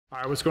All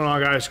right, what's going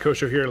on, guys?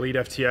 Kosho here, Elite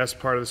FTS.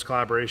 Part of this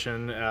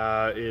collaboration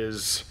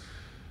is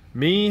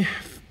me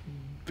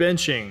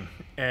benching.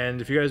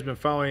 And if you guys have been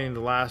following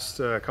the last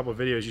couple of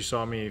videos, you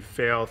saw me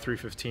fail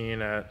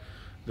 315 at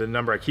the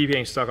number I keep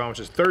getting stuck on, which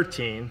is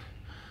 13.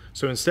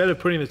 So instead of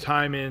putting the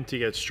time in to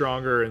get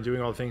stronger and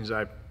doing all the things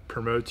I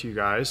promote to you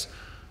guys,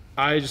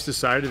 I just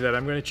decided that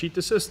I'm going to cheat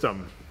the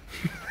system.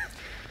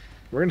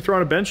 We're going to throw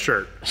on a bench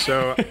shirt.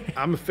 So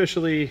I'm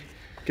officially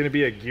going to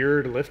be a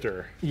geared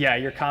lifter. Yeah,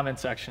 your comment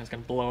section is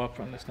going to blow up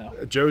from this now.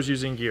 Joe's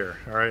using gear.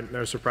 All right,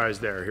 no surprise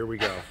there. Here we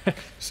go.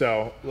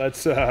 So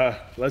let's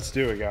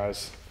do it,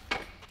 guys.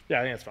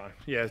 Yeah, I think that's fine.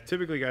 Yeah,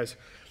 typically, guys,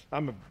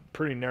 I'm a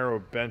pretty narrow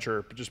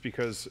bencher, but just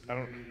because I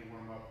don't. You need to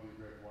warm up a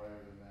bit wider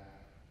than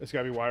that. It's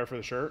got to be wider for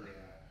the shirt. Yeah,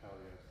 hell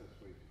yes,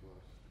 that's way too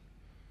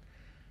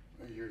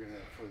close. You're gonna,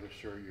 for the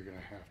shirt, you're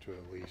gonna have to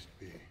at least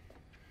be.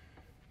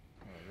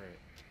 Oh, great.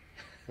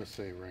 Let's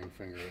say ring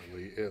finger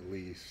at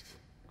least.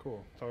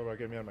 Cool. Talk about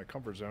getting me out of my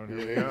comfort zone. Here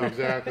we Yeah, go.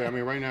 exactly. I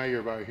mean, right now you're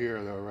about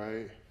here, though,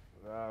 right?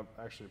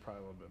 Actually,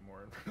 probably a little bit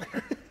more.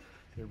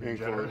 You're being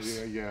Ankle,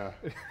 generous. yeah.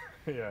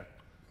 Yeah.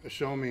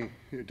 Show me.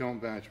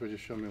 Don't bench, but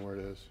just show me where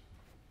it is.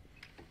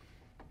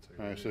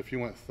 All right. So if you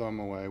went thumb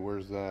away,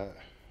 where's that?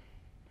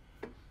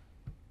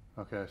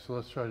 Okay. So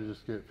let's try to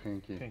just get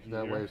pinky.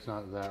 That way, it's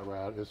not that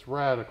radical. It's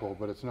radical,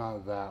 but it's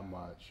not that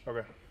much.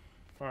 Okay.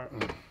 All right.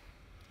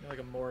 You're like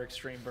a more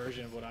extreme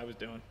version of what I was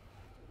doing.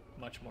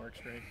 Much more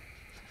extreme.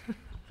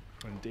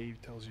 When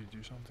Dave tells you to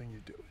do something,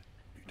 you do it.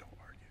 You don't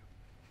argue.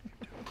 You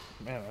do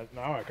it. Man,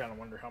 now I kind of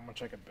wonder how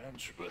much I could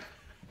bench, but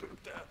do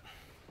with that.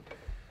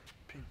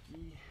 Pinky,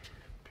 pinky.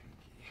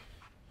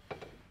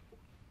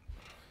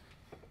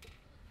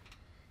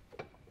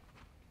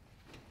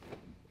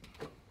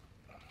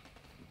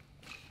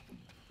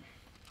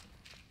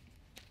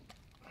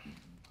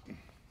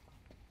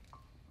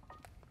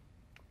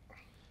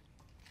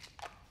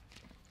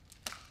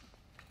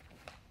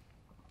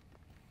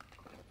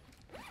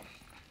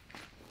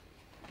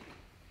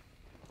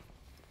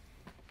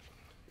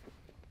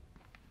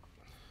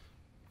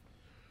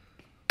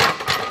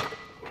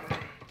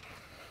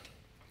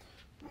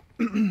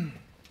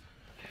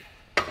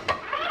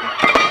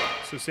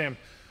 So Sam,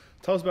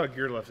 tell us about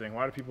gear lifting.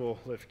 Why do people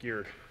lift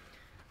geared?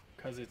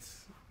 Because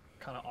it's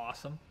kind of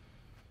awesome.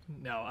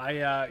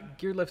 No,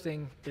 gear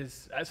lifting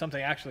is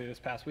something actually this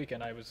past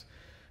weekend I was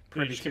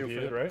privy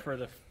to for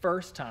the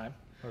first time.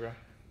 Okay.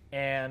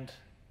 And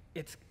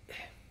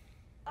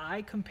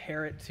I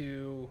compare it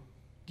to,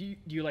 do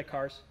you like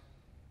cars?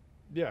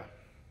 Yeah.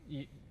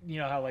 You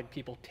know how like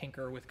people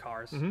tinker with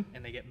cars and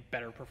they get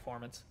better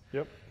performance?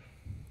 Yep.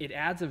 It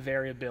adds a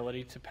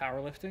variability to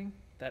powerlifting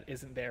that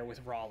isn't there with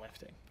raw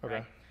lifting. Okay.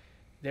 Right?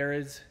 There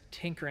is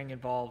tinkering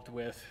involved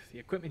with the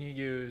equipment you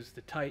use,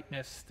 the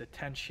tightness, the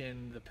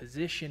tension, the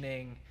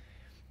positioning,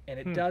 and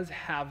it does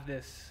have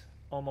this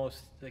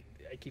almost, like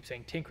I keep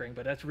saying tinkering,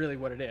 but that's really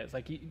what it is.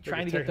 Like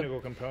trying to get the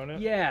technical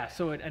component. Yeah,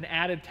 so an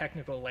added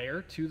technical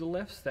layer to the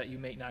lifts that you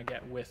may not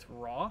get with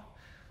raw.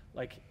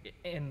 Like,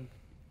 and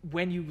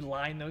when you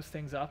line those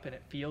things up and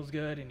it feels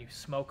good and you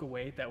smoke a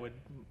weight that would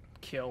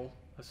kill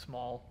a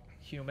small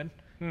human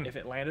if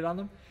it landed on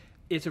them,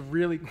 it's a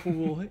really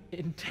cool,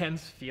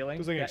 intense feeling.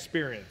 It's like an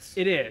experience.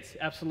 It is,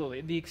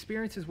 absolutely. The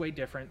experience is way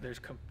different.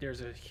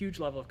 There's a huge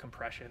level of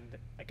compression,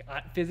 like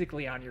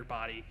physically on your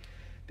body.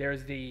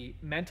 There's the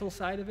mental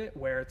side of it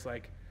where it's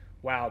like,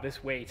 wow,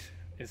 this weight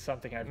is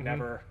something I've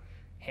never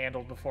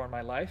handled before in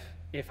my life.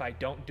 If I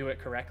don't do it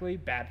correctly,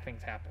 bad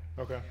things happen.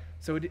 Okay.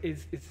 So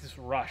it's this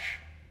rush,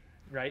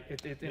 right?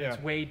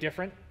 It's way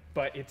different,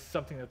 but it's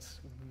something that's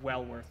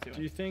well worth doing.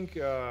 Do you think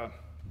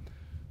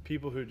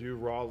people who do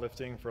raw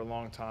lifting for a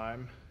long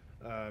time,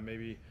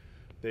 maybe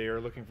they are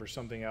looking for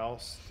something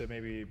else that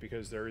maybe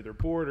because they're either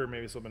bored or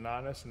maybe it's a little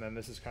monotonous, and then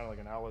this is kind of like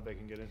an outlet they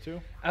can get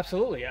into?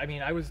 Absolutely. I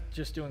mean, I was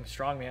just doing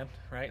strongman,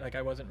 right? Like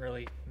I wasn't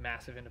really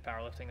massive into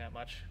powerlifting that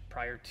much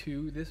prior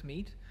to this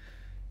meet.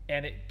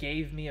 And it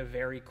gave me a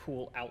very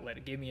cool outlet.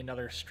 It gave me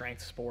another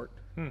strength sport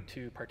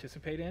to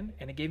participate in.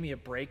 And it gave me a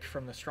break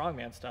from the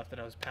strongman stuff that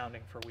I was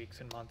pounding for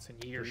weeks and months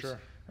and years,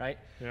 right?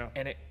 Yeah.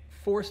 And it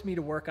forced me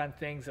to work on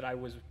things that I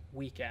was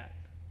weak at.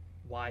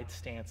 Wide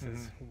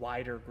stances,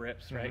 wider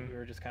grips, right? We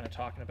were just kind of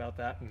talking about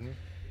that.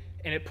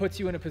 And it puts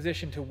you in a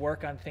position to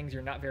work on things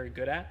you're not very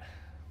good at,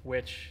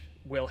 which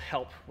will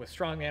help with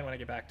strongman when I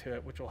get back to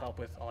it, which will help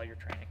with all your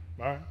training.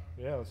 All right.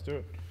 Yeah, let's do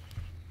it.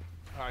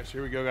 All right, so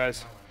here we go,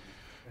 guys.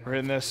 We're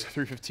hitting this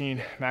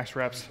 315 max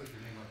reps.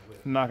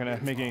 I'm not going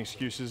to make any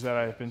excuses that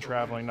I've been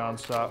traveling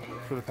nonstop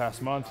for the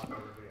past month.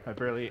 I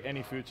barely ate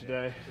any food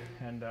today,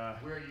 and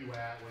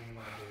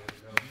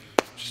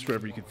just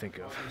whatever you can think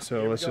of.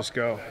 So let's just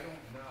go.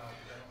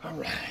 All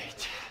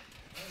right.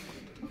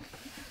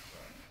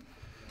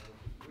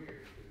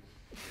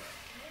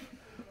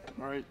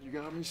 All right, you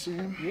got me,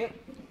 Sam? Yep.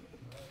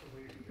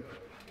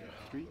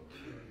 3.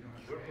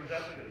 There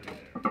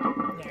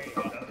you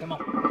go. Come on.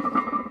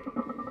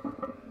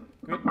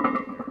 Good. 2.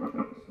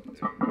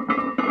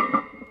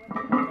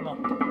 Come on.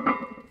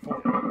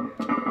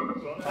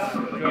 4.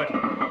 5. Good.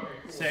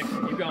 6.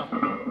 Keep going.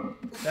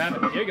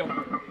 7. Here you go.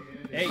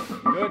 8.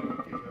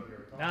 good.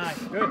 9,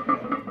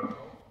 good.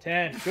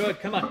 10, good,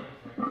 come on.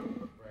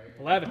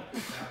 11,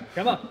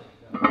 come on.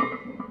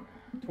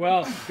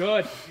 12,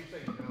 good.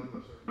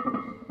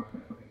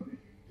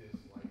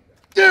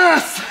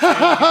 Yes!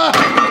 I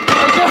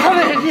got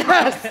it,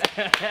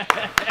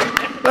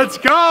 yes! Let's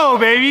go,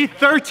 baby.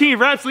 13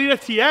 reps, lead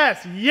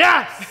FTS.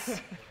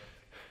 Yes!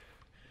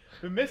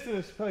 Been missing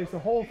this place the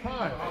whole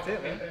time. That's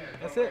it, man.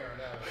 That's it.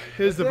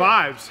 It was the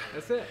vibes.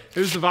 That's it. It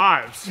was the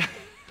vibes.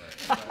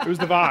 It was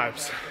the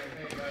vibes.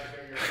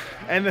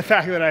 And the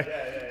fact that I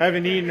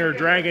haven't eaten or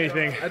drank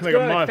anything That's like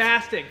good. a month.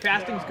 Fasting.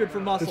 Fasting's good for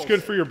muscles. It's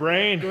good for your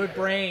brain Good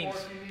brains.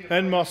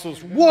 and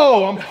muscles.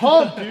 Whoa, I'm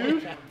pumped,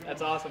 dude.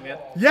 That's awesome, man.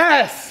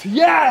 Yes,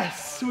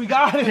 yes, we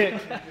got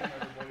it.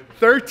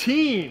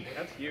 13.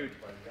 That's huge.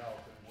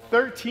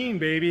 13,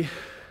 baby.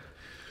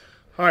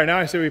 All right, now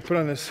I say we put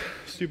on this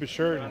stupid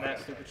shirt On that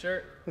stupid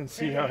shirt. and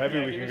see how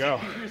heavy we can go.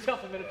 Give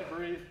yourself a minute to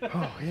breathe.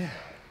 Oh, yeah.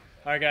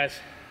 All right, guys.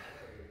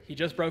 He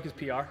just broke his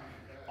PR.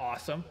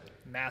 Awesome.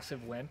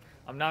 Massive win.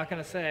 I'm not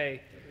going to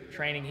say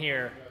training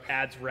here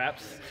adds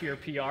reps to your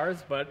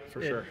PRs, but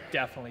it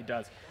definitely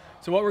does.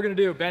 So what we're going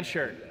to do, bench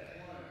shirt.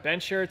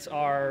 Bench shirts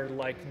are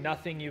like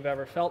nothing you've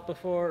ever felt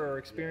before or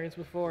experienced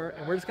before,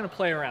 and we're just going to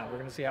play around. We're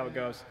going to see how it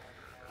goes.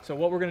 So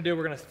what we're going to do,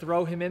 we're going to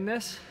throw him in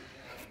this.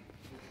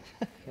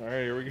 All right,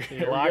 here we go.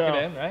 You lock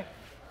it in, right?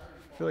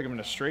 I feel like I'm in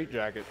a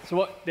straitjacket. So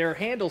what, there are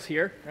handles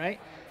here, right?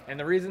 And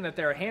the reason that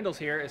there are handles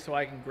here is so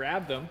I can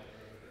grab them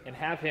and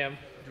have him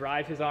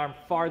drive his arm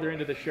farther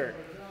into the shirt.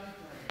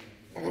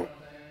 Okay.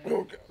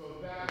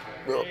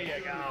 There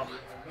you go.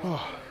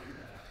 Oh.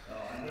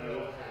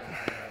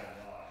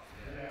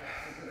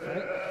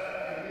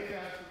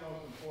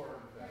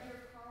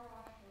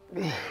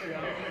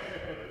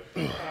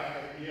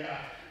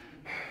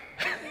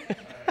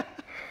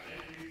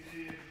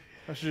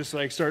 I should just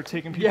like start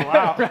taking people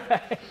out.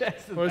 Right.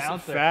 That's the What's a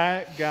bouncer.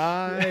 fat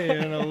guy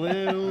and a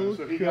little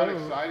So he got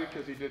coat. excited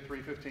because he did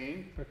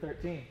 315? For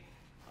 13.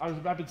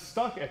 I've been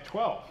stuck at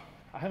 12.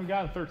 I haven't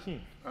gotten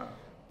 13.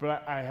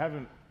 But I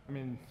haven't,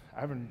 I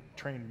haven't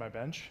trained my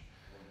bench,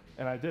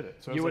 and I did it.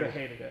 So You it's would like,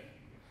 have hated it.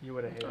 You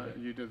would have hated it.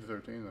 You did the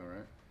 13 though,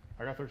 right?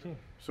 I got 13.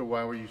 So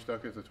why were you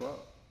stuck at the 12?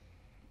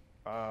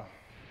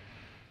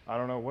 I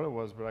don't know what it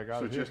was, but I got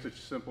So it here. just a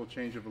simple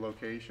change of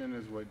location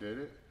is what did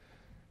it?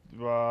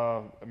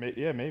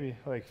 Yeah, maybe.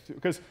 Like,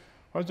 because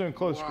I was doing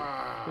close.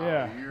 Wow,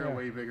 Yeah. you're yeah. a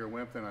way bigger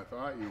wimp than I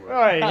thought you were.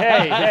 Hey,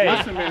 hey, hey.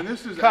 Listen, man,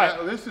 this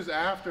is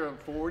after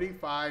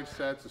 45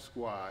 sets of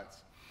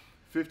squats,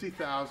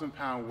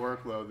 50,000-pound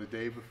workload the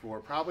day before,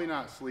 probably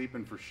not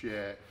sleeping for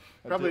shit,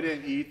 probably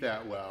didn't eat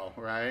that well,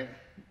 right?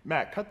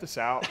 Matt, cut this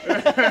out.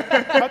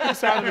 Cut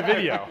this out of the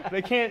video.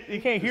 You can't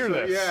hear So,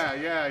 this.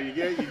 yeah, you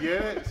get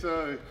it.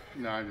 So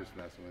no, I'm just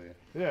messing with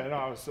you. Yeah, no,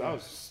 I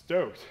was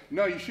stoked.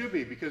 No, you should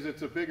be, because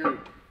it's a bigger.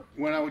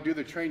 When I would do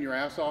the train your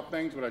ass off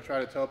things, what I try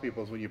to tell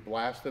people is when you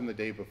blast them the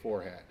day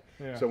beforehand.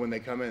 Yeah. So when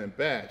they come in and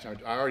bench, I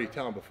already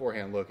tell them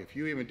beforehand, look, if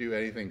you even do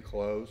anything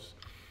close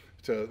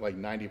to like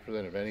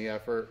 90% of any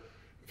effort,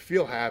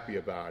 feel happy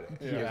about it.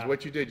 Yeah. Because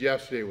what you did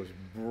yesterday was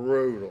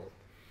brutal.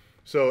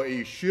 So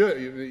you should,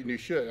 I'm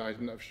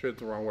sure it's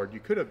the wrong word,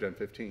 you could have done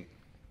 15.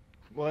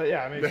 Well,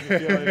 yeah, I mean, if you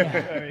feel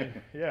like,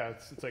 yeah,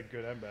 it's like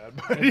good and bad,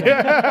 but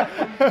yeah.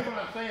 What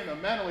I'm saying, though,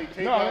 mentally,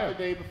 take No, out yeah. the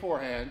day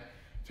beforehand,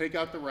 take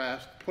out the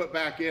rest, put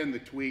back in the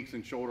tweaks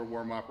and shoulder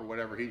warm up or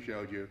whatever he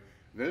showed you.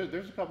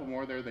 There's a couple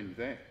more there than you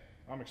think.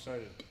 I'm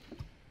excited.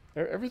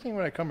 Everything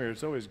when I come here,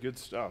 it's always good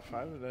stuff. I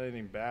haven't done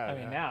anything bad. I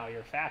mean, now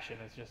your fashion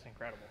is just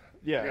incredible.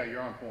 Yeah, Yeah.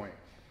 you're on point.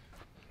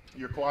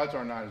 Your quads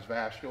are not as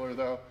vascular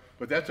though,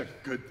 but that's a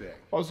good thing.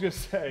 I was gonna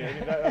say, I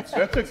mean, that's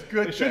That's a good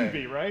thing. it shouldn't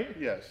be, right?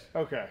 Yes.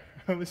 Okay.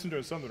 At least I'm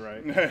doing something right.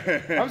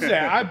 I'm saying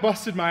I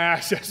busted my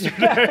ass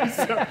yesterday,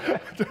 so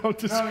don't No,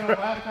 describe.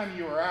 last time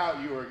you were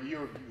out, you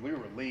were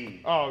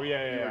lean. Oh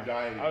yeah, You yeah. were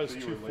dieting, I was so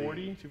you were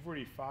 240, lean.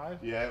 245.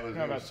 Yeah, it was,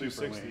 I'm it about was super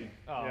 260. lean.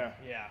 Oh, Yeah.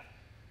 yeah.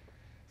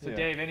 So Yeah.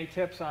 Dave, any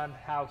tips on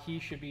how he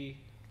should be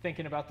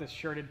thinking about this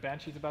shirted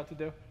bench he's about to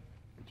do?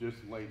 Just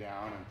lay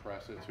down and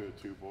press it to a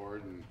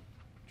 2-board and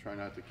try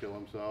not to kill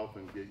himself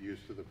and get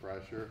used to the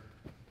pressure.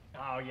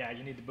 Oh yeah,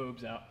 you need the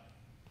boobs out.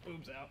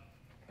 Boobs out.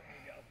 There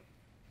you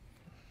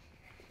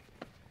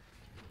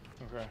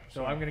go. Okay.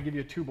 So I'm gonna give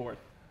you a 2-board.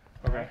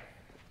 Okay.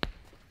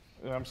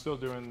 And I'm still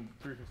doing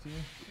 315,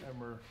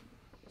 and we're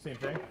same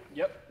thing.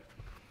 Yep.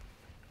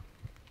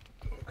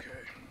 Okay.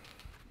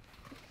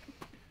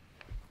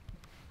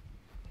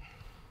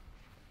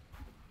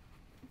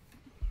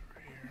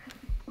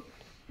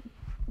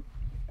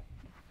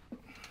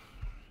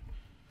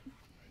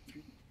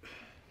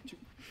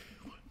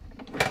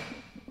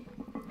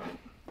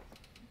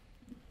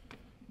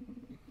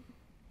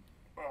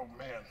 Oh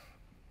man,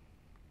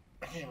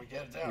 I can't even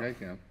get it down. Yeah, you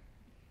can.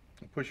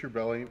 Push your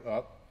belly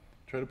up.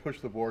 Try to push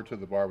the board to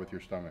the bar with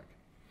your stomach.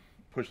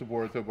 Push the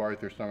board to the bar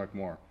with your stomach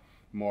more.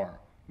 More.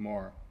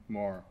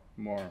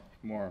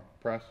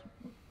 Press.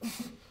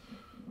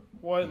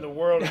 What in the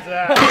world is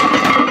that?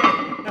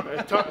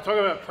 Talk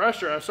about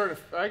pressure. I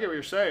get what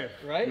you're saying.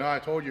 Right? No, I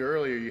told you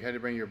earlier you had to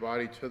bring your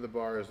body to the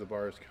bar as the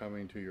bar is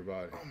coming to your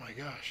body. Oh my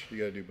gosh. You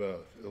got to do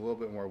both. A little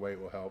bit more weight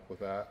will help with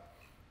that,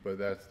 but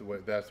that's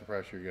the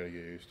pressure you got to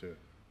get used to.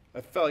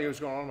 I felt like it was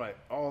going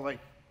on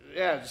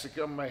just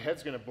like my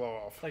head's gonna blow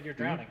off. It's like you're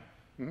drowning.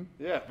 Mm-hmm.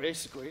 Yeah,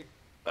 basically.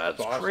 That's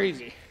awesome.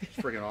 crazy. It's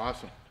freaking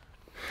awesome.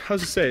 I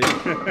was to say,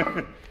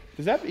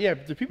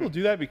 do people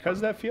do that because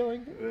of that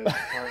feeling?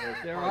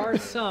 There are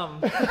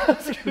some.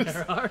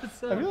 There are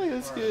some. I feel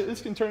like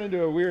this can turn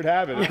into a weird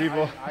habit of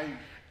people.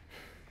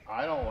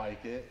 I don't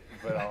like it,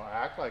 but I'll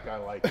act like I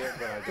like it,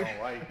 but I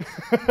don't like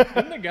it.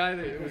 Didn't the guy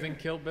that was in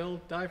Kill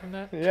Bill die from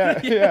that?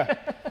 Yeah.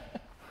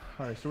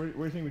 All right, so where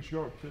do you think we should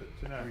go up to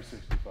now?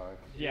 365.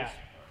 Yeah.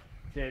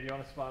 Dave, you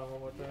want to spot a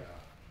little bit there?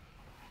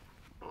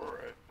 All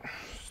right,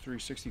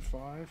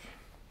 365.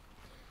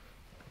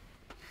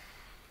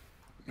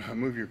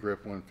 Move your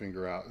grip one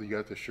finger out. You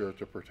got the shirt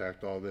to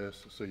protect all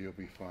this, so you'll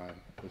be fine.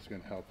 It's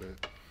going to help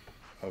it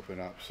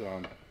open up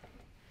some.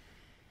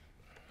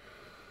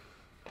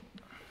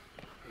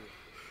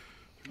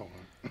 Hold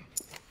on.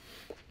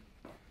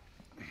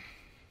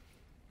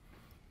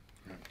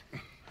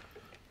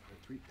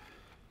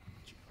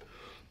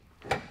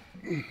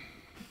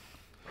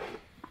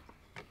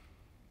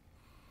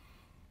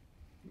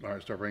 All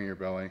right, start bringing your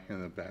belly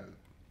in the back.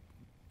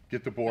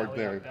 Get the board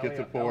there. Get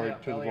the board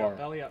to the bar.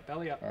 Belly up,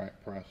 belly up. All right,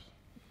 press.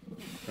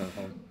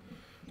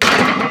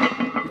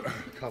 A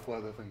couple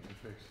other things to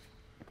fix.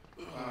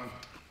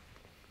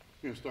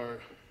 You're gonna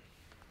start.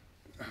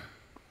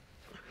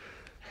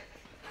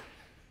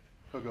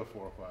 He'll go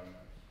 4 or 5 minutes.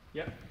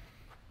 Yep.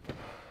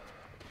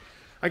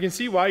 I can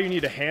see why you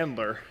need a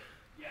handler.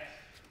 Yes.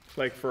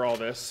 Like for all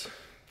this.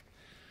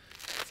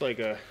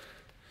 It's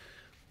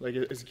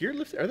is gear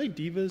lifting? Are they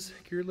divas?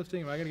 Gear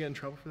lifting? Am I gonna get in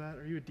trouble for that?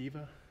 Are you a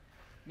diva?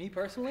 Me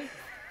personally?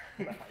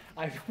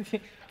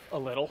 A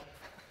little.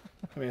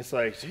 I mean, it's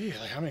like, gee,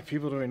 how many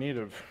people do we need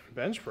to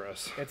bench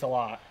press? It's a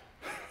lot.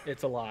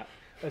 It's a lot.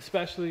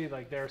 Especially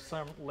like there are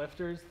some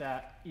lifters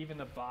that even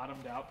the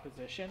bottomed out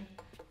position,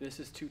 this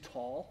is too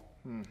tall.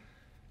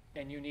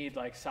 And you need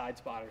like side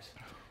spotters.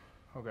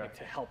 Okay. Like,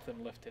 to help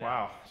them lift it out.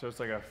 Wow. So it's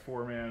like a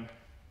 4-man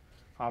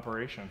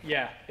operation.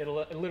 Yeah,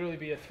 it'll literally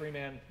be a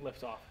 3-man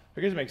lift off. I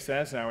guess it makes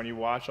sense now when you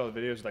watch all the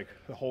videos, like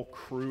the whole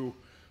crew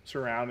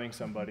surrounding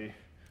somebody.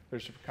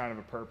 There's kind of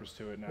a purpose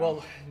to it now.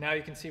 Well, now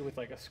you can see with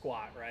like a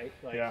squat, right?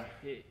 Like yeah.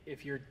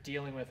 If you're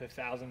dealing with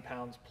 1,000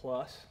 pounds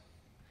plus,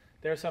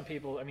 there are some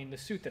people. I mean, the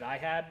suit that I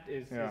had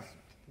is I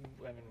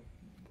mean,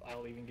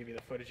 I'll even give you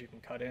the footage you can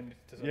cut in.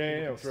 So people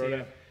can throw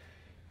it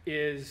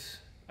in.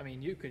 I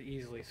mean, you could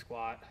easily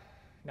squat,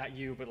 not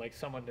you, but like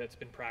someone that's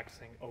been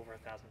practicing over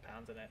 1,000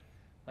 pounds in it,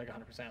 like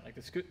 100%. Like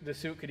the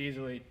suit could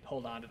easily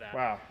hold on to that.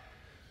 Wow.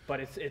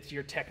 But it's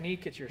your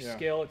technique, it's your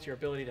skill, it's your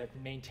ability to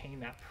maintain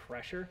that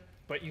pressure.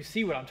 But you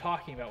see what I'm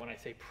talking about when I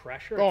say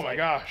pressure. Oh my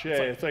gosh, yeah,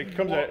 it's like it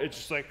comes out, it's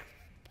just like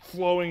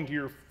flowing to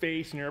your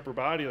face and your upper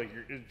body, like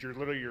you're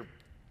literally, your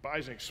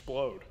body's gonna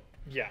explode.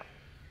 Yeah.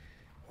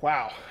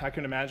 Wow, I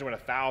can imagine what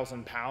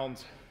 1,000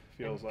 pounds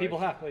feels like. People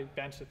have like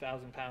benched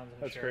 1,000 pounds.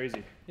 That's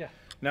crazy. Yeah.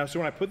 Now, so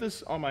when I put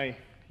this on my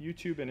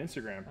YouTube and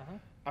Instagram,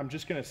 I'm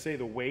just gonna say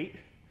the weight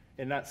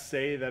and not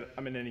say that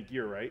I'm in any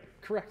gear, right?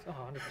 Correct.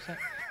 100%.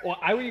 Well,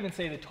 I would even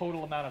say the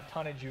total amount of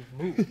tonnage you've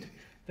moved.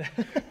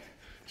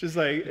 Just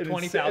like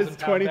 20,000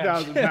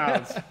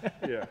 pounds.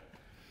 Yeah.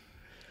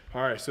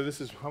 All right. So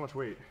this is how much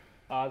weight?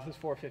 This is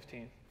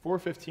 415.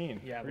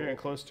 415. Yeah. We're getting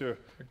close to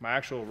my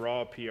actual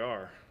raw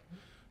PR,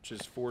 which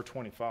is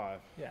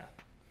 425. Yeah.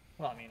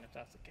 Well, I mean, if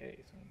that's the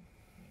case.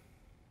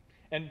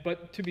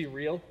 But to be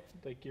real,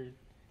 like you're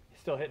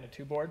still hitting a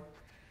 2-board,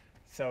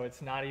 so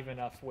it's not even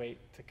enough weight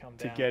to come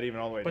down. To get even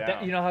all the way down.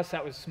 But you know how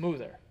that was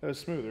smoother. That was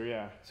smoother,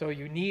 yeah. So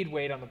you need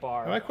weight on the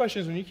bar. Now my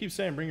question is, when you keep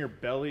saying bring your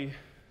belly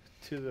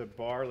to the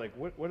bar, like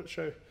what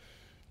should,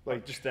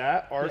 like just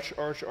that arch.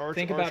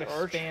 Think about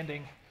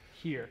expanding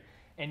here,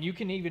 and you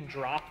can even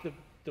drop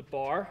the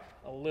bar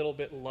a little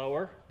bit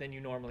lower than you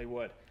normally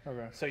would.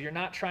 Okay. So you're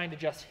not trying to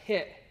just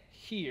hit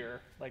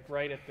here, like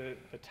right at the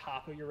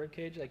top of your rib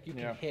cage. Like you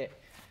can hit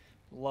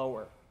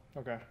lower.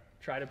 Okay.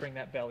 Try to bring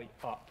that belly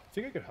up.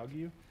 Think I could hug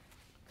you?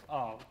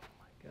 Oh,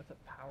 that's a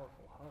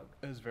powerful hug.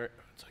 It's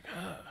like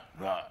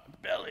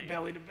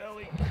belly to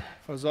belly.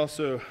 I was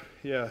also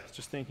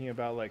just thinking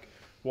about like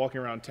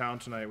walking around town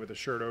tonight with a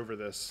shirt over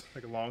this,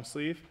 like a long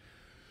sleeve,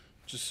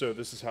 just so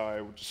this is how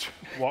I would just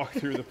walk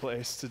through the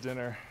place to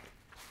dinner.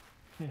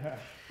 Yeah.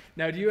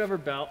 Now, do you ever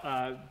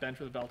bench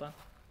with a belt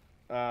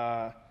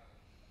on?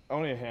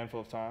 Only a handful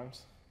of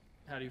times.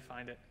 How do you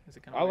find it? Is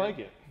it kind of? I like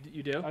it.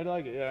 You do? I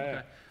like it. Yeah. Okay.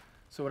 Yeah.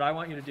 So what I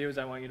want you to do is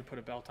I want you to put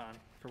a belt on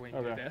for when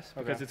you do this,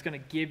 because it's going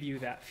to give you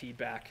that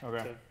feedback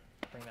to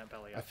bring that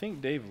belly up. I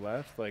think Dave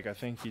left. Like I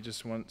think he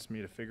just wants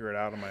me to figure it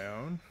out on my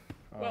own.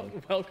 Well,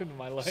 welcome to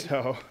my life.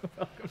 So,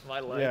 welcome to my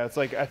life. Yeah, it's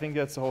like I think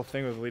that's the whole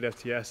thing with Elite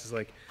FTS is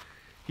like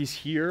he's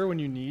here when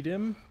you need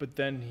him, but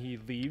then he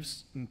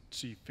leaves, and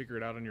so you figure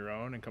it out on your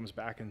own and comes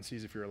back and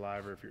sees if you're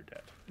alive or if you're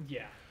dead.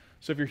 Yeah.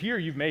 So if you're here,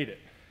 you've made it.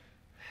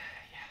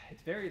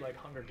 It's very like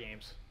Hunger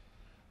Games.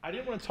 I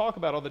didn't want to talk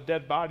about all the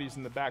dead bodies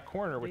in the back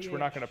corner, which we're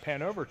not going to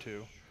pan over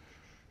to.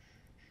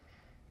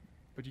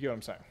 But you get what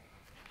I'm saying.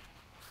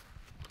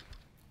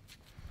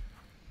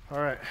 All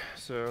right,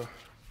 so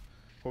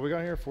what we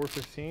got here?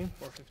 415?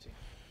 415.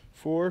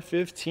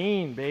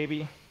 415,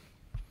 baby.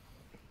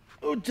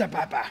 Oh,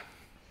 papa.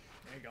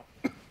 There you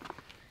go.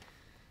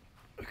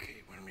 Okay,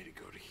 you wanted me to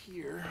go to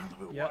here, a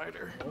little bit Yep,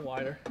 wider. a little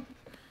wider.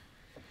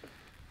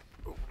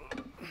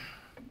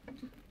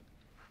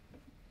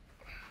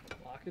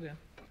 Lock it in.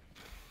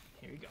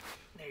 Here you go.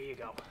 There you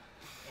go.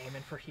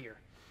 Aiming for here.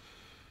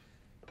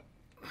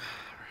 All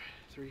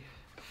right, 3,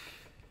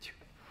 2.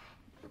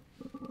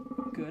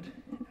 Good.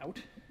 Out.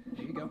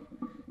 There you go.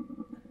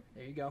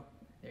 There you go.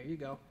 There you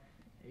go.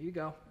 There you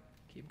go.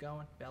 Keep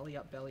going. Belly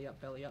up, belly up,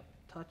 belly up.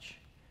 Touch.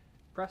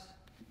 Press.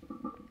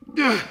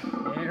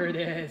 There it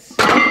is.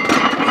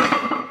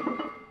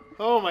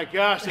 Oh my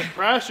gosh, the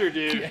pressure,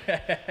 dude.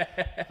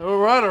 Oh,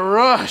 we're on a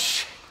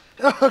rush.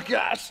 Oh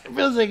gosh, it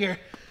feels like you're...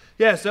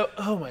 Yeah, so,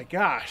 oh my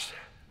gosh.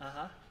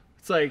 Uh-huh.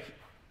 It's like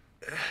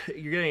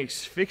you're getting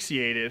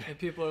asphyxiated. And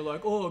people are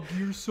like, oh,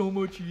 gear's so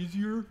much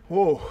easier.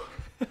 Whoa.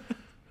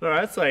 No,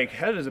 that's like,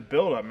 that is a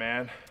buildup,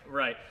 man.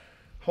 Right.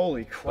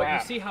 Holy But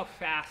crap. you see how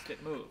fast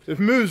it moves. It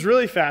moves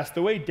really fast.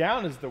 The way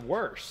down is the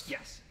worst.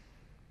 Yes.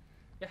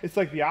 It's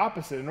like the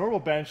opposite. A normal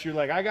bench, you're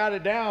like, I got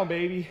it down,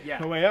 baby. Yeah.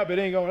 The way up, it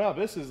ain't going up.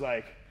 This is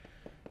like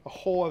a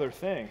whole other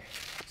thing.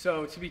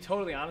 So to be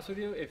totally honest with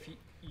you, if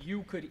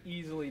you could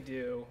easily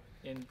do,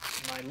 in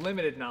my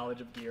limited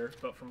knowledge of gear,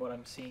 but from what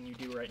I'm seeing you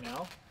do right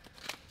now,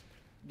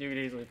 you could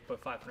easily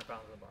put 500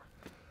 pounds on the bar.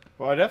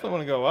 Well, I definitely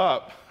want to go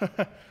up.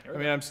 I we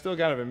mean, go. I'm still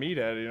kind of a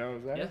meathead, you know.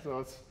 Yeah.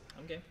 So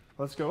I'm game.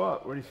 let's go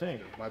up. What do you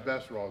think? My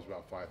best raw was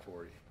about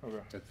 540. Okay.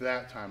 At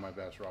that time, my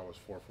best raw was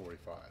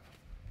 445.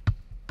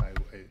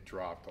 It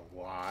dropped a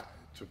lot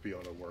to be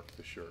able to work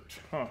the shirt.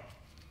 Huh.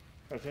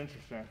 That's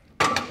interesting.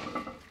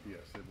 Yes,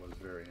 it was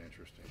very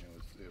interesting.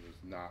 It was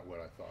not what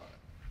I thought.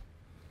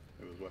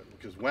 It was what,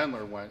 because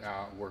Wendler went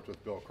out and worked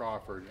with Bill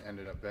Crawford and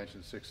ended up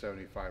benching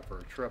 675 for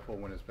a triple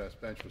when his best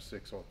bench was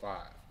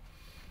 605.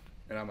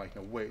 And I'm like,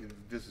 no, wait,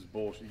 this is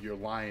bullshit. You're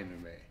lying to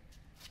me.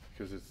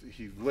 Because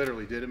he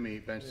literally did a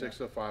meet, bench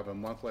 605, a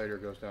month later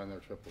goes down there,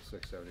 triple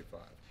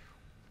 675.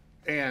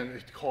 And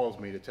it calls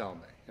me to tell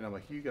me. And I'm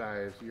like, you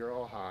guys, you're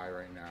all high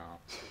right now.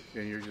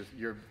 And you're just,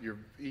 you're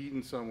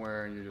eating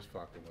somewhere and you're just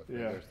fucking with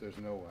me. Yeah. There's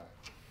no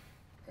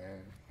way.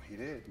 And he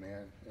did,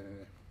 man.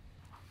 And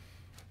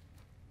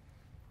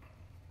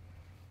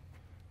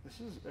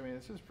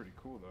This is pretty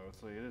cool though.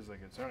 It's like, it is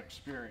like its own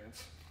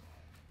experience.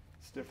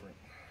 It's different.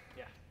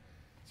 Yeah.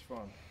 It's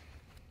fun.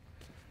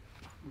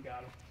 We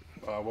got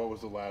him. what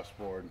was the last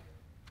board?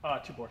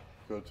 2 board.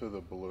 Go to the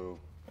blue.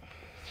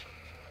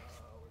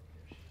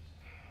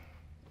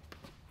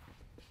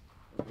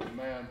 The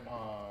man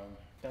pond.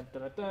 Dun,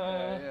 dun, dun,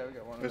 dun. Yeah, we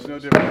got one of It's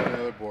those. no different than the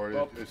other board.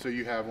 Well- So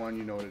you have one,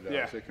 you know what it does.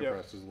 Yeah, It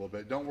compresses a little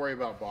bit. Don't worry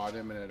about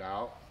bottoming it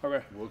out.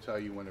 Okay. We'll tell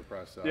you when to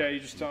press up. Yeah, you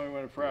just tell me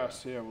when to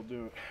press. Yeah, we'll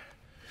do it.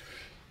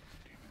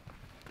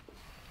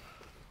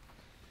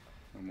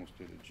 Almost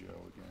did a Joe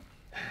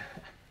again.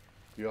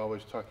 You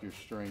always tuck your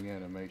string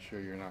in and make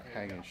sure you're not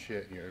hanging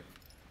shit in your...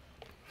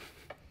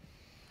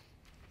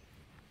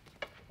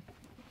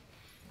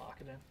 Lock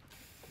it in.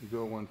 You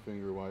go one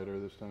finger wider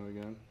this time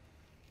again.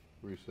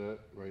 Reset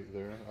right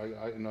there.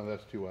 No,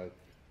 that's too wide.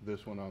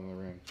 This one on the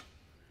ring.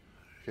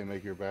 Okay,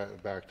 make your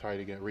back tight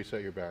again.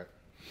 Reset your back.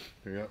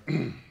 There you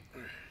go.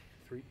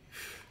 3,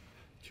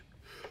 2.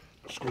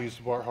 Squeeze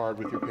the bar hard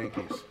with your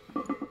pinkies.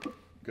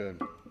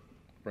 Good.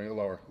 Bring it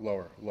lower,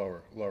 lower,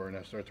 lower, lower.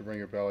 Now start to bring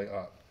your belly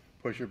up.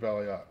 Push your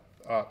belly up.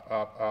 Up,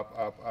 up, up,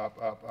 up, up,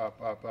 up,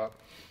 up, up, up.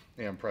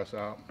 And press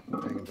out.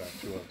 Take it back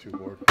to a 2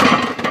 board.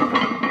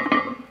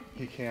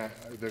 He can't,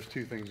 there's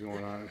 2 things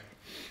going on.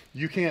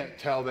 You can't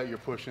tell that you're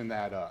pushing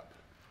that up.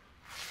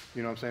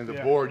 You know what I'm saying?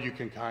 The board, you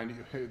can kind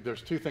of,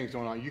 there's 2 things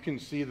going on. You can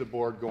see the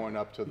board going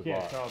up to the bar.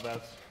 Can't tell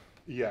that's...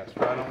 Yes,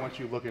 but I don't want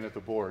you looking at the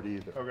board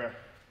either. Okay.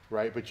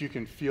 Right, but you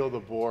can feel the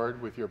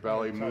board with your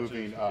belly Yeah, touches,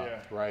 moving up, yeah.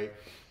 right?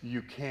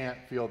 You can't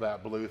feel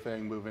that blue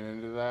thing moving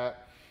into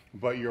that,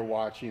 but you're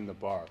watching the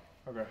bar.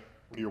 Okay.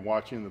 You're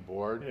watching the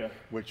board, Yeah.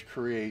 which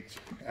creates,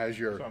 as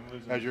you're So I'm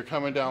losing- you're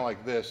coming down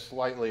like this,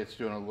 slightly it's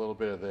doing a little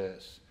bit of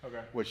this. Okay.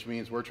 Which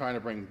means we're trying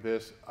to bring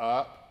this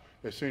up.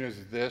 As soon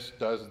as this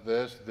does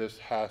this, this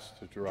has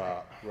to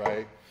drop,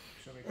 right?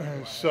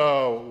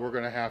 So we're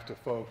gonna have to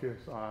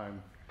focus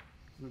on,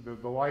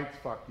 the lights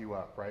fuck you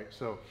up, right?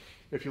 So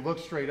if you look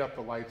straight up,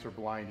 the lights are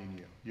blinding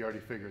you. You already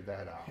figured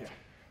that out. Yeah.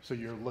 So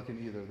you're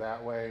looking either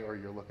that way or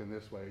you're looking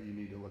this way. You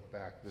need to look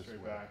back this Straight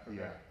way. back. Okay.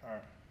 Yeah. All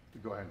right.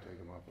 Go ahead and take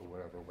them up or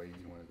whatever way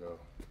you want to go.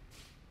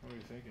 What are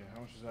you thinking? How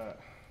much is that?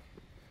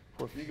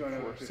 You go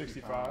another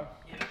 465?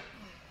 Yeah.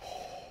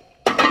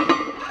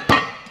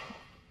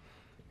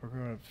 We're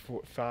going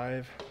to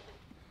 5.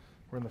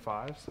 We're in the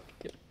 5s?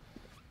 Yep.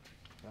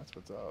 That's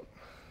what's up.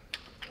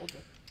 Okay.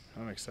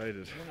 I'm excited.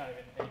 You're not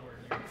even anywhere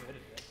near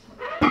committed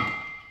yet.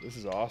 This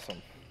is awesome.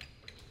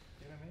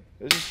 You know what I mean?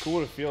 It's just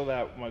cool to feel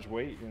that much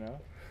weight, you know?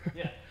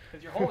 Yeah.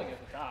 Because you're holding it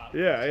at the top.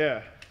 Yeah,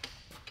 yeah.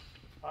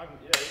 Yeah, even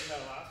that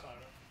last time.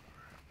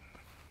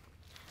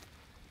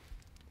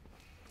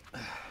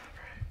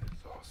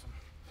 That's awesome.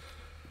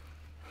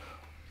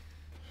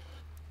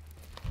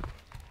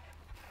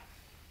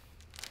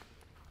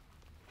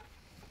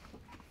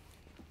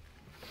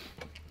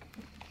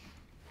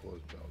 Pull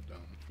his belt down.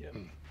 Yep.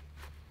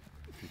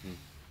 If you can.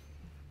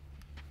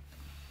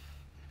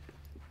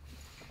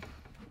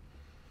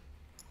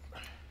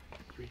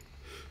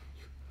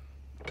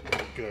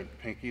 Good.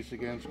 Pinkies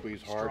again.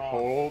 Squeeze hard. Strong.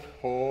 Hold,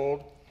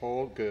 hold,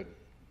 hold. Good.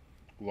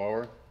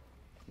 Lower,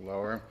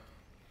 lower.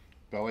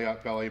 Belly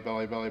up, belly,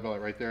 belly, belly, belly.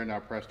 Right there. Now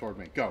press toward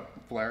me. Go.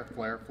 Flare,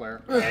 flare,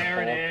 flare.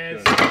 There it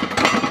is. Good.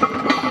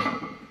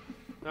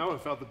 That one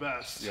felt the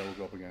best. Yeah, we'll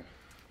go up again.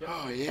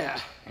 Oh, yeah.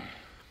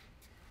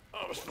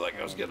 I almost feel like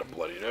I was getting a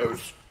bloody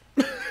nose.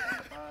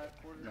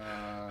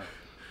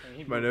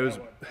 My nose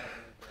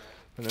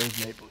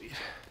may bleed.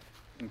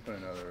 And put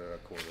another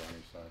quarter on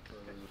each side for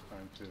this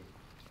time too.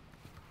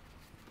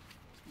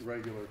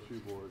 Regular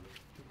 2-board.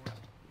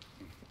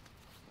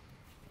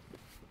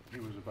 He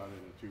was about in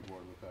a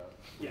 2-board with that.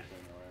 Yeah.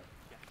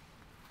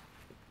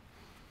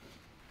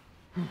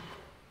 Thing,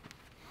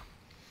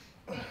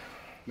 right?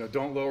 Now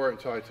don't lower it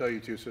until I tell you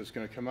to. So it's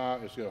going to come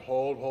out. It's going to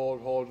hold,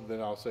 hold, hold. Then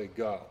I'll say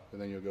go,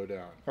 and then you'll go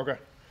down. Okay.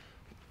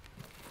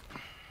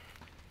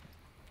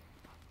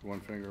 One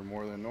finger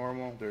more than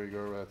normal. There you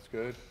go. That's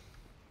good.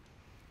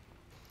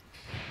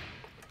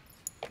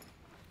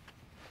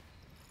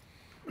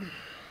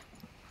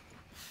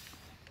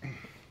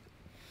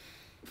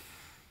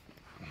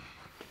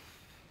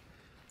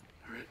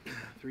 All right.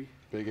 3.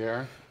 Big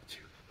air.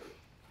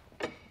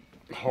 2.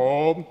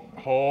 Hold,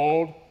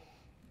 hold,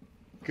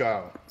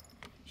 go.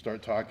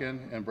 Start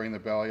talking and bring the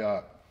belly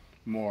up.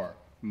 More,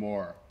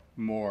 more,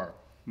 more,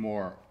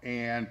 more.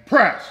 And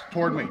press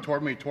toward me,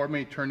 toward me, toward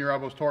me. Turn your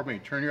elbows toward me.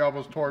 Turn your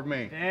elbows toward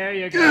me. There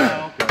you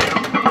go.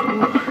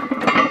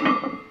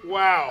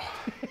 Wow.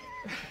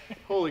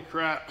 Holy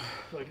crap.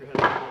 Like your head's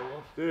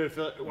a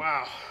little Dude,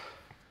 wow.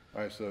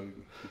 All right, so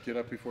get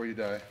up before you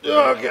die.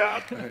 Oh,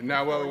 God.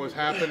 Now what was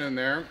happening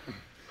there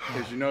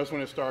is you notice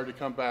when it started to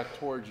come back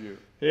towards you,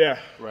 Yeah.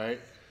 right?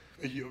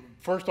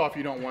 First off,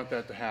 you don't want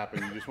that to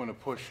happen. You just want to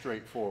push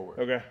straight forward.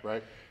 Okay.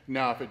 Right?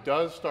 Now, if it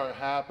does start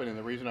happening,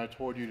 the reason I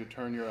told you to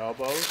turn your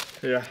elbows,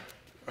 Yeah.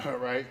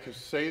 right? Because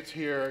say it's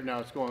here, now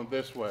it's going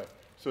this way.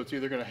 So it's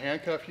either going to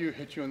handcuff you,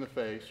 hit you in the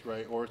face,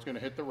 right? Or it's going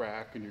to hit the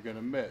rack and you're going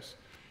to miss.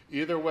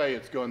 Either way,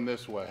 it's going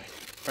this way,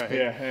 right?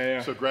 Yeah, yeah,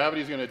 yeah. So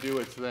gravity's going to do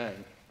its thing.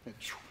 And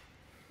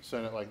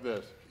send it like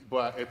this.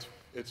 But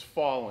it's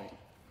falling,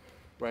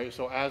 right?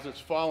 So as it's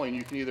falling,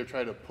 you can either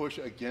try to push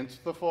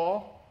against the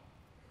fall,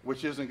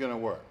 which isn't going to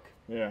work,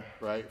 Yeah.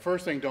 right?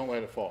 First thing, don't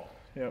let it fall.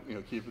 Yep. You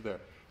know, keep it there.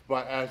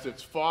 But as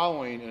it's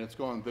falling and it's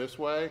going this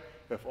way,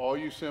 if all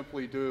you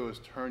simply do is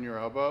turn your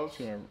elbows,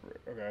 Okay,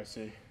 I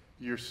see.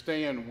 you're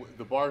staying,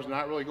 the bar's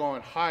not really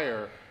going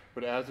higher,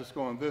 but as it's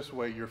going this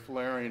way, you're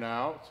flaring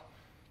out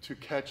to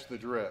catch the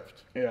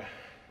drift, Yeah.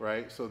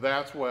 right? So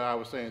that's why I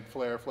was saying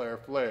flare, flare,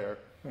 flare,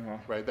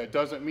 right? That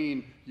doesn't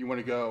mean you want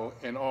to go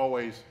and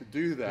always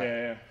do that.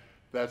 Yeah, yeah.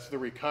 That's the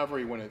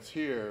recovery when it's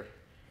here,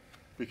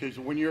 because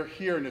when you're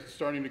here and it's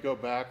starting to go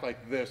back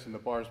like this and the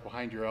bar's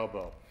behind your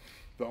elbow,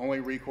 the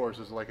only recourse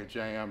is like a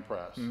JM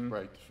press,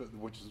 right?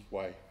 Which is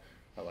why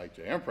I like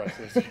JM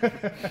presses,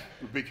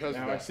 because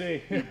Now of I that.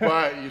 see.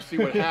 But you see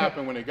what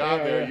happened when it got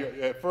Yeah, there. yeah.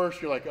 You, at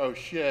first you're like, oh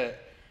shit,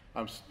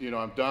 I'm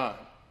done.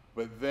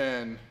 But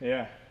then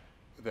Yeah.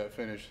 that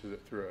finishes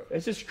it through.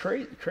 It's just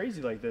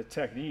crazy, like the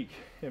technique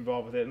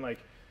involved with it, and like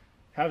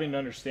having to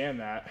understand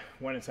that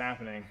when it's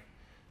happening.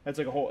 That's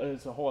like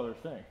it's a whole other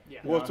thing. Yeah.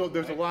 Well, so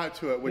there's a lot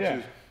to it, which Yeah.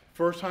 is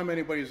first time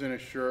anybody's in a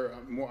shirt,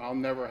 I'll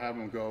never have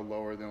them go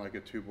lower than like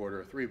a 2-board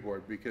or a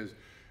 3-board because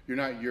you're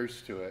not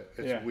used to it.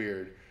 It's Yeah.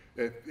 weird.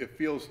 It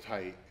feels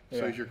tight. So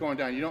Yeah. as you're going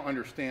down, you don't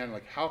understand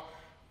like how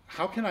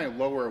can I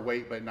lower a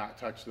weight but not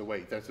touch the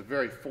weight? That's a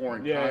very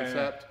foreign Yeah, yeah, yeah.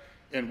 concept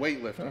in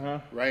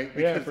weightlifting, right?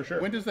 Yeah, Because for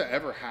sure. when does that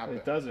ever happen?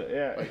 It does it,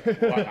 yeah.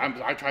 Like,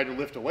 well, I tried to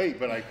lift a weight,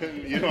 but I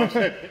couldn't, you know what I'm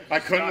saying? I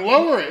couldn't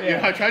lower it. You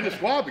know, I tried to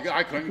squat because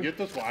I couldn't get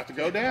the squat to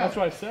go down. That's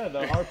what I said.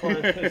 The hard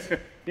part is,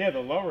 yeah, the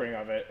lowering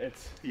of it.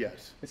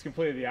 Yes. It's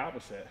completely the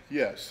opposite.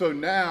 Yes. So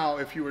now,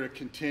 if you were to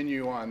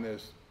continue on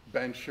this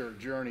bench shirt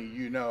journey,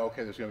 you know,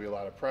 okay, there's going to be a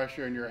lot of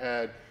pressure in your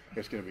head.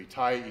 It's going to be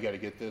tight. You got to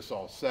get this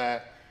all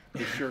set.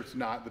 This shirt's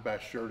not the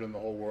best shirt in the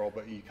whole world,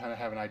 but you kind of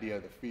have an idea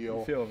of the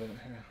feel. Feel of it.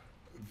 Yeah.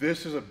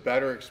 This is a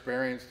better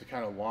experience to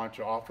kind of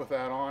launch off with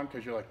that on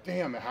because you're like,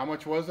 damn, how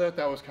much was that?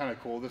 That was kind of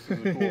cool. This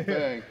is a cool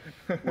thing.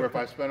 Where if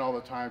I spent all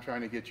the time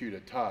trying to get you to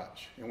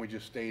touch and we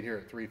just stayed here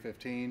at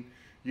 315,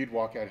 you'd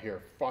walk out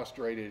here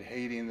frustrated,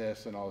 hating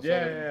this and all of a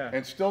sudden,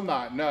 and still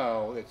not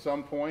know at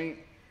some point.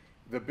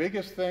 The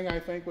biggest thing I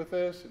think with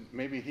this, and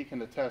maybe he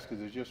can attest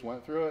because he just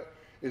went through it,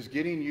 is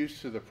getting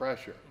used to the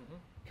pressure.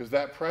 Because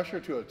that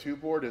pressure to a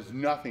 2-board is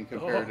nothing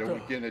compared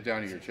to getting it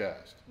down to your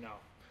chest. No.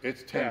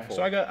 It's Yeah, tenfold.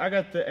 so I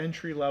got the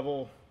entry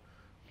level,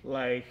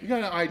 like, You got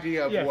an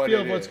idea of yeah, what feel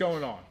it of what's is.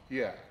 going on.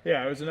 Yeah.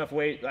 Yeah, it was enough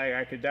weight. Like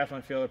I could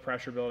definitely feel the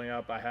pressure building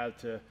up. I had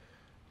to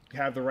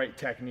have the right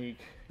technique,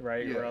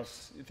 right? Yes. Or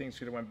else things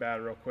could have went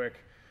bad real quick.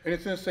 And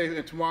it's gonna say,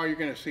 and tomorrow you're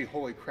gonna see,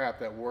 holy crap,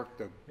 that worked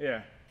the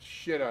Yeah.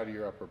 shit out of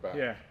your upper back.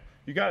 Yeah.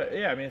 You got it.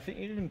 Yeah. I mean, I think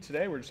even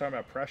today we're just talking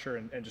about pressure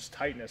and just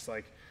tightness.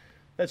 Like,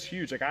 that's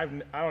huge. Like, I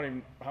don't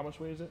even, how much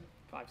weight is it?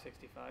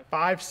 565.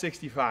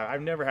 565.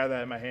 I've never had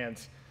that in my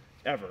hands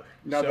ever.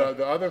 Now, So-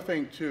 the other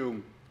thing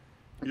too,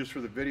 just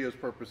for the video's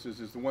purposes,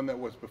 is the one that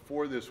was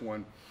before this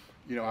one.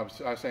 You know, I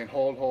was saying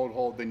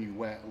hold, then you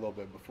went a little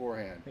bit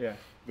beforehand. Yeah.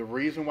 The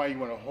reason why you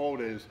want to hold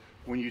is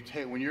when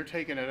you're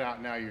taking it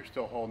out now, you're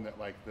still holding it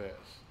like this.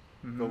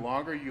 The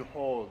longer you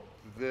hold,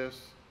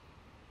 this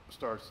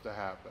starts to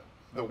happen.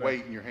 The Okay.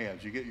 weight in your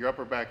hands. You get your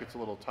upper back gets a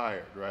little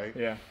tired, right?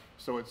 Yeah.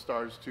 So it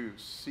starts to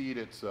seat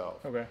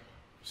itself. Okay.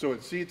 So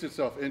it seats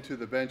itself into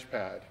the bench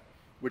pad,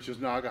 which is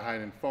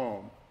Naugahyde and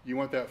foam. You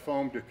want that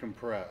foam to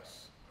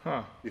compress.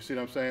 Huh. You see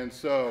what I'm saying?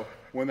 So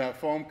when that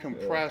foam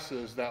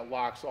compresses, that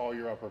locks all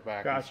your upper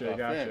back and Gotcha, stuff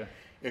gotcha. in.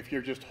 If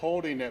you're just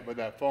holding it, but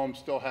that foam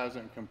still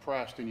hasn't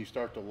compressed and you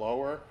start to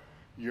lower,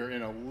 you're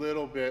in a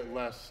little bit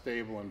less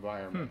stable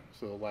environment.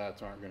 So the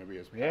lats aren't going to be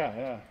as packed.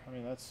 Yeah. I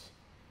mean,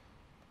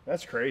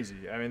 that's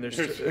crazy. I mean, There's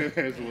a little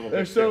bit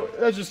there's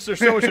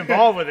so much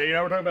involved with it. You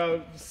know, we're talking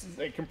about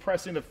like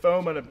compressing the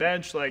foam on a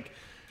bench. Like,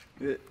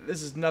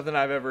 this is nothing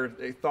I've ever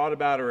thought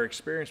about or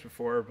experienced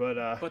before.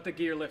 But the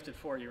gear lifted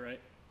for you, right?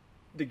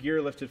 the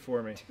gear lifted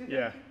for me.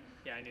 Yeah.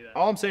 Yeah, I knew that.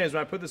 All I'm saying is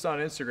when I put this on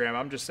Instagram,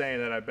 I'm just saying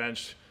that I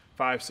benched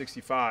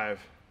 565,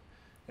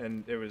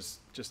 and it was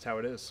just how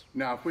it is.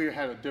 Now, if we were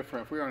on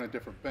a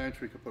different bench,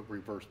 we could put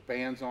reverse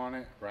bands on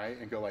it, right?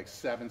 And go like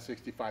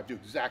 765, do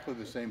exactly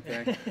the same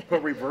thing.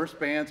 Put reverse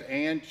bands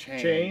and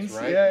chains,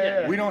 right?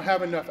 Yeah. We don't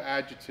have enough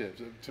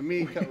adjectives. To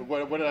me,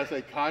 what did I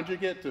say?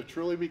 Conjugate, to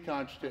truly be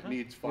conjugate,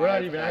 needs 5 We're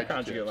not even adjectives. at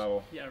conjugate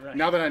level. Yeah, right.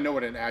 Now that I know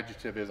what an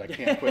adjective is, I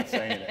can't quit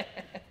saying it.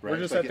 Right? We're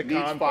just It's at it the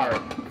needs con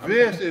 5. part.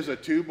 This is a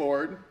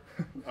 2-board,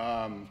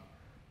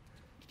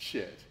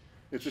 shit.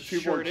 It's a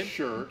 2-board Shirted.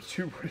 shirt,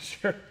 Super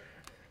sure.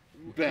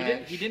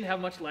 bench. He didn't have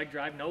much leg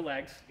drive, no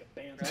legs.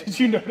 Right? Did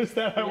you notice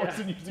that? I Yeah.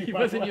 wasn't using He my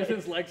wasn't legs. using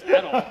his legs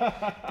at all.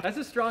 That's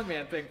a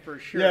strongman thing for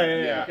sure.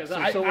 Yeah. Because So-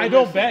 I, so I we're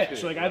don't missing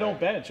bench. two, Like, I right? don't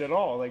bench at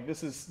all. Like,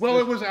 this is. Well,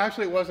 it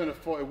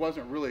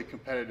wasn't really a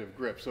competitive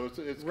grip, so it's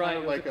right, kind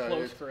of it was like a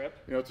close it's, grip.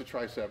 you know, it's a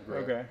tricep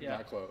grip, Okay. Yeah.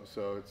 not close.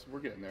 So we're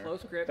getting there.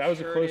 Close grip. That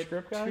was a close shirted,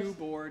 grip, guys?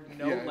 2-board,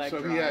 no Yeah, leg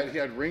so drive. he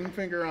had ring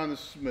finger on the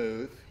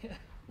smooth.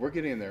 We're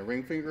getting there.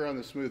 Ring finger on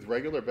the smooth,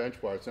 regular bench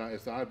bar. It's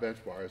not a bench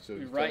bar. It's a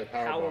Right,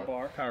 power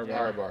bar. Power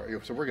Power bar. Yeah,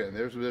 so we're getting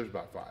there. There's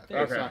about 5.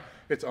 Okay.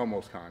 It's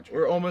almost conjugate.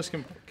 We're almost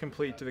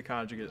complete to the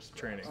conjugate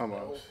training.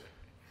 Almost.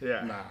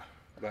 Yeah. Nah.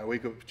 But we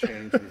could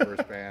change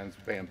reverse bands,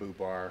 bamboo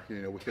bar. You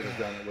know, we could have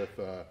done it with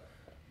the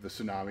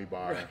tsunami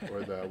bar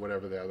or the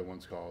whatever the other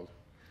one's called.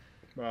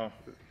 Well,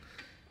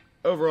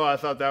 overall, I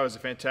thought that was a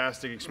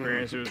fantastic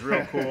experience. It was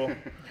real cool.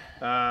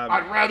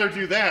 I'd rather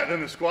do that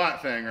than the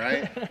squat thing,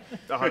 right?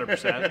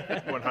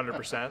 100%.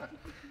 100%.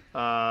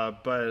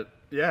 But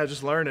yeah,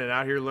 just learning,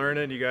 out here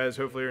learning. You guys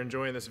hopefully are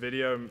enjoying this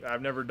video.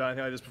 I've never done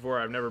anything like this before.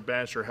 I've never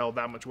benched or held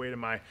that much weight in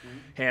my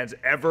hands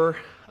ever.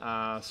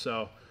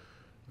 So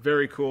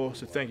very cool.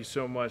 So thank you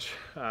so much,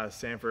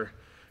 Sam, for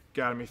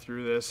guiding me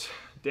through this.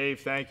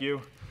 Dave, thank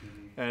you.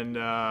 And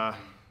yeah,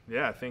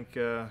 I think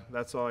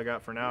that's all I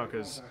got for now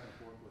because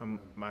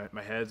my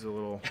head's a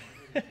little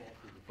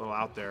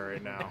out there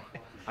right now.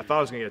 I thought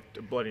I was gonna get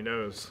a bloody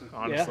nose,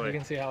 honestly. Yeah, you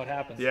can see how it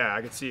happens. Yeah,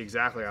 I can see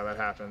exactly how that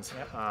happens.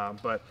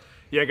 But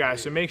yeah,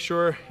 guys, so make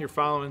sure you're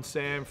following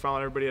Sam,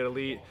 following everybody at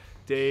Elite,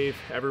 Dave,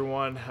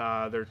 everyone.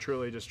 They're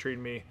truly just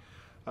treating me,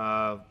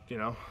 you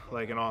know,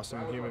 like an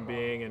awesome human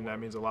being, and that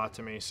means a lot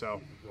to me.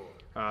 So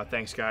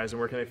thanks, guys. And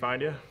where can they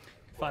find you?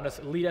 Find us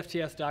at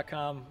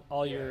elitefts.com.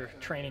 All your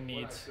training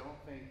needs,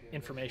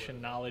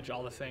 information, knowledge,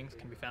 all the things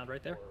can be found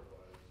right there.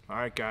 All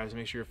right, guys,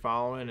 make sure you're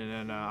following, and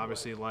then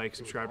obviously like,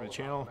 subscribe to the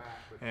channel,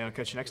 and I'll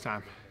catch you next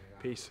time.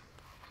 Peace.